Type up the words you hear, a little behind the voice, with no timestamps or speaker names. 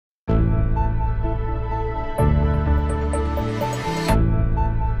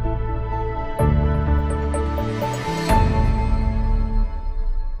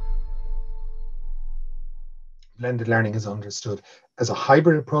blended learning is understood as a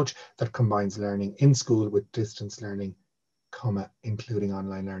hybrid approach that combines learning in school with distance learning, including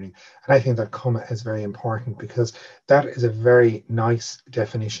online learning. And I think that is very important because that is a very nice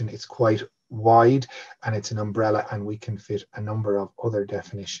definition. It's quite wide and it's an umbrella, and we can fit a number of other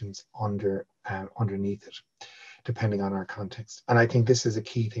definitions underneath it, depending on our context. And I think this is a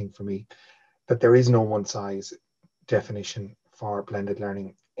key thing for me, that there is no one size definition for blended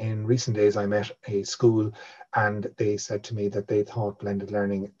learning. In recent days, I met a school and they said to me that they thought blended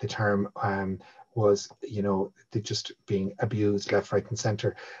learning, the term was, they're just being abused left, right, and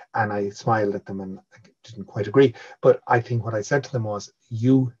center. And I smiled at them and I didn't quite agree. But I think what I said to them was,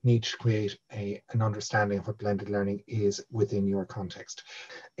 you need to create an understanding of what blended learning is within your context.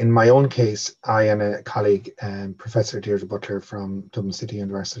 In my own case, I and a colleague, Professor Deirdre Butler from Dublin City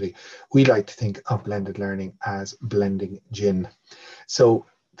University, we like to think of blended learning as blending gin. So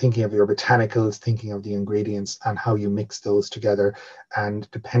thinking of your botanicals, thinking of the ingredients and how you mix those together. And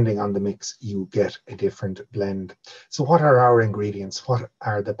depending on the mix, you get a different blend. So what are our ingredients? What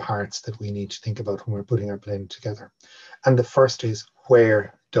are the parts that we need to think about when we're putting our blend together? And the first is,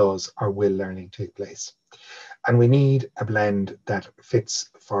 where does or will learning take place? And we need a blend that fits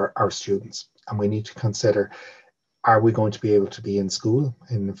for our students. And we need to consider, are we going to be able to be in school,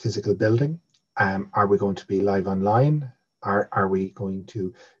 in a physical building? Are we going to be live online? Are we going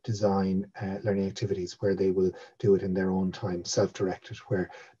to design learning activities where they will do it in their own time, self-directed,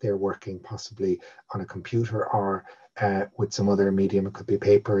 where they're working possibly on a computer or with some other medium? It could be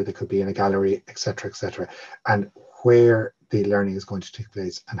paper, they could be in a gallery, etc., etc. And where the learning is going to take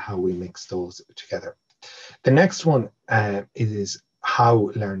place and how we mix those together. The next one is how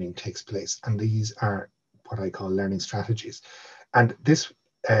learning takes place. And these are what I call learning strategies. And this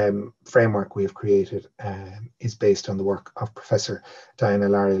framework we have created is based on the work of Professor Diana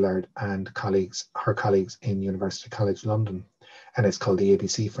Laryard and her colleagues in University College London, and it's called the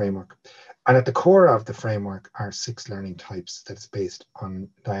ABC framework. And at the core of the framework are 6 learning types that's based on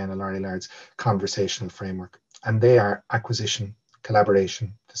Diana Laryard's conversational framework, and they are acquisition,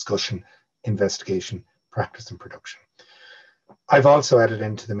 collaboration, discussion, investigation, practice, and production. I've also added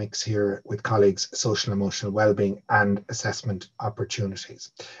into the mix here with colleagues social and emotional well-being and assessment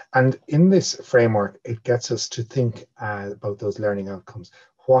opportunities. And in this framework, it gets us to think about those learning outcomes.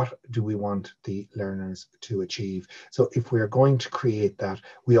 What do we want the learners to achieve? So if we're going to create that,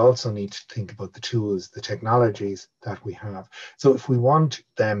 we also need to think about the tools, the technologies that we have. So if we want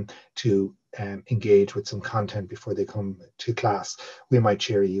them to engage with some content before they come to class, we might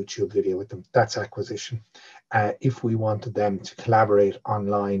share a YouTube video with them. That's acquisition. If we wanted them to collaborate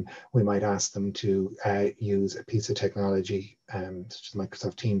online, we might ask them to use a piece of technology, such as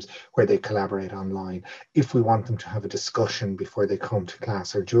Microsoft Teams, where they collaborate online. If we want them to have a discussion before they come to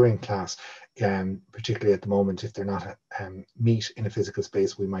class or during class, particularly at the moment, if they're not meet in a physical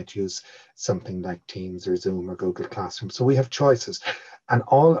space, we might use something like Teams or Zoom or Google Classroom. So we have choices. And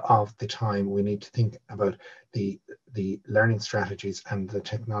all of the time, we need to think about the learning strategies and the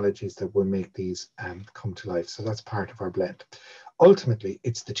technologies that will make these come to life. So that's part of our blend. Ultimately,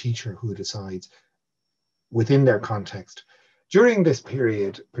 it's the teacher who decides within their context. During this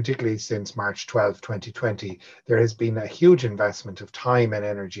period, particularly since March 12, 2020, there has been a huge investment of time and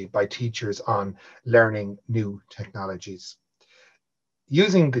energy by teachers on learning new technologies.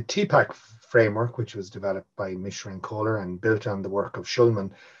 Using the TPACK framework, which was developed by Mishra and Kohler and built on the work of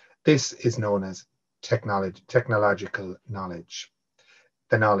Schulman, this is known as technological knowledge,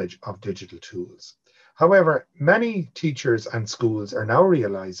 the knowledge of digital tools. However, many teachers and schools are now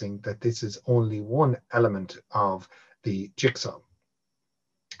realizing that this is only one element of the jigsaw,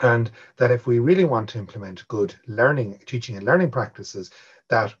 and that if we really want to implement good teaching and learning practices,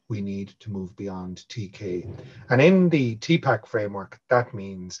 that we need to move beyond TK. And in the TPACK framework, that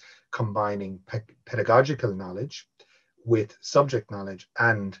means combining pedagogical knowledge with subject knowledge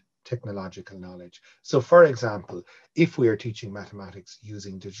and technological knowledge. So for example, if we are teaching mathematics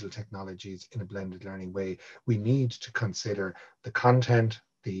using digital technologies in a blended learning way, we need to consider the content,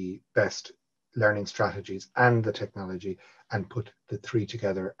 the best learning strategies and the technology, and put the 3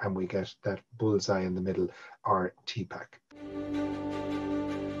 together, and we get that bullseye in the middle, or TPACK.